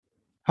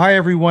Hi,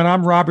 everyone.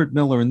 I'm Robert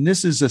Miller, and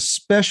this is a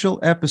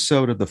special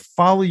episode of the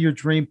Follow Your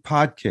Dream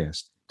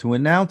podcast to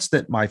announce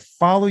that my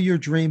Follow Your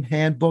Dream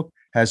handbook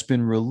has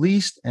been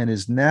released and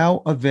is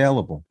now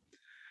available.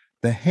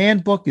 The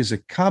handbook is a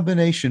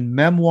combination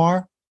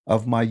memoir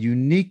of my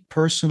unique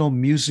personal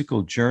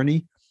musical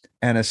journey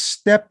and a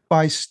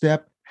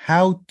step-by-step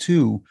how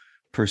to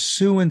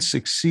pursue and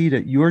succeed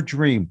at your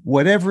dream,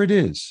 whatever it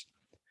is.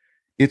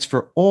 It's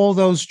for all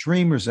those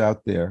dreamers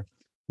out there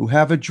who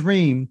have a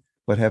dream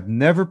but have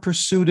never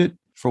pursued it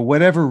for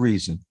whatever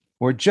reason,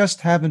 or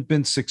just haven't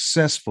been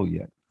successful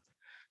yet.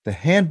 The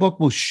handbook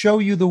will show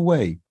you the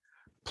way.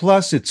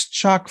 Plus, it's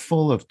chock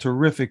full of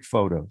terrific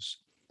photos.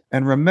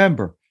 And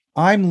remember,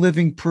 I'm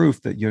living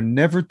proof that you're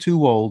never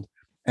too old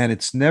and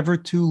it's never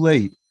too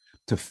late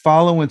to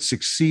follow and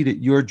succeed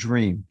at your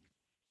dream.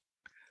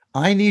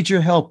 I need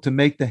your help to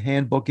make the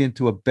handbook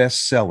into a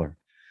bestseller.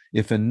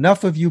 If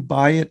enough of you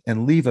buy it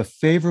and leave a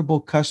favorable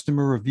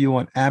customer review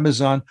on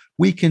Amazon,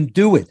 we can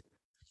do it.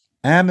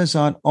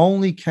 Amazon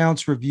only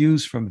counts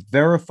reviews from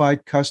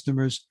verified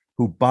customers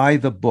who buy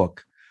the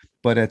book,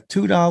 but at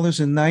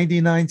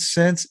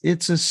 $2.99,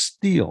 it's a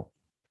steal.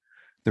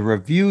 The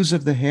reviews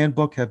of the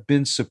handbook have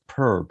been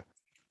superb.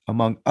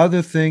 Among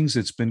other things,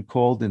 it's been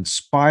called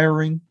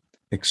inspiring,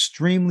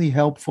 extremely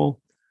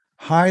helpful,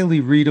 highly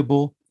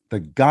readable,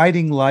 the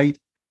guiding light,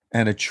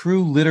 and a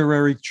true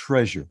literary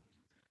treasure.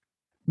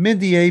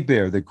 Mindy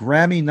Abair, the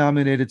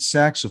Grammy-nominated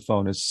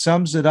saxophonist,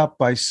 sums it up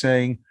by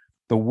saying,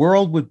 "The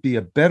world would be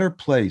a better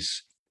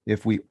place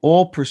if we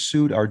all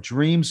pursued our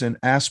dreams and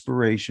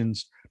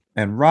aspirations,"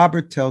 and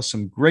Robert tells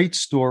some great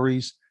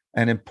stories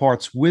and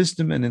imparts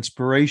wisdom and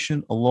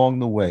inspiration along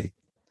the way.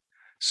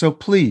 So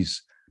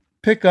please,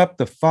 pick up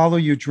the Follow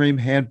Your Dream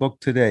handbook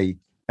today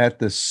at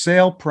the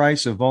sale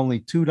price of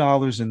only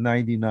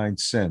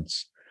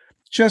 $2.99.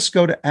 Just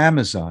go to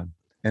Amazon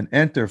and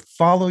enter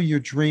Follow Your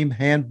Dream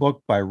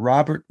Handbook by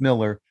Robert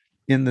Miller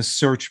in the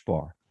search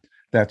bar.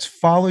 That's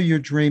Follow Your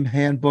Dream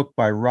Handbook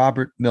by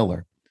Robert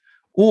Miller.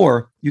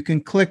 Or you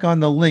can click on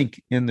the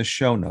link in the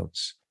show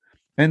notes.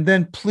 And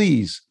then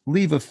please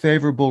leave a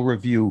favorable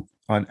review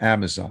on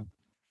Amazon.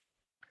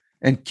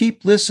 And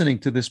keep listening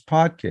to this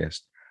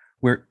podcast,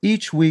 where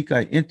each week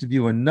I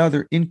interview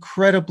another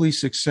incredibly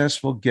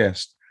successful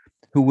guest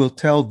who will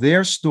tell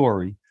their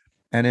story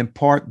and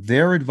impart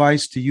their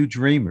advice to you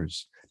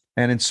dreamers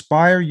and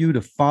inspire you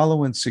to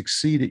follow and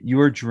succeed at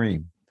your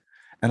dream.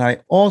 And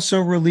I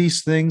also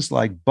release things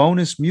like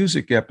bonus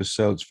music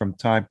episodes from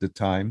time to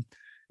time.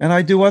 And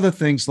I do other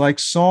things like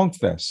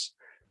Songfests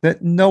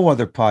that no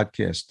other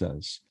podcast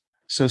does.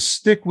 So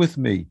stick with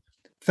me.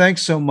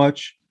 Thanks so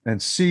much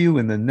and see you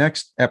in the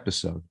next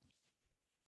episode.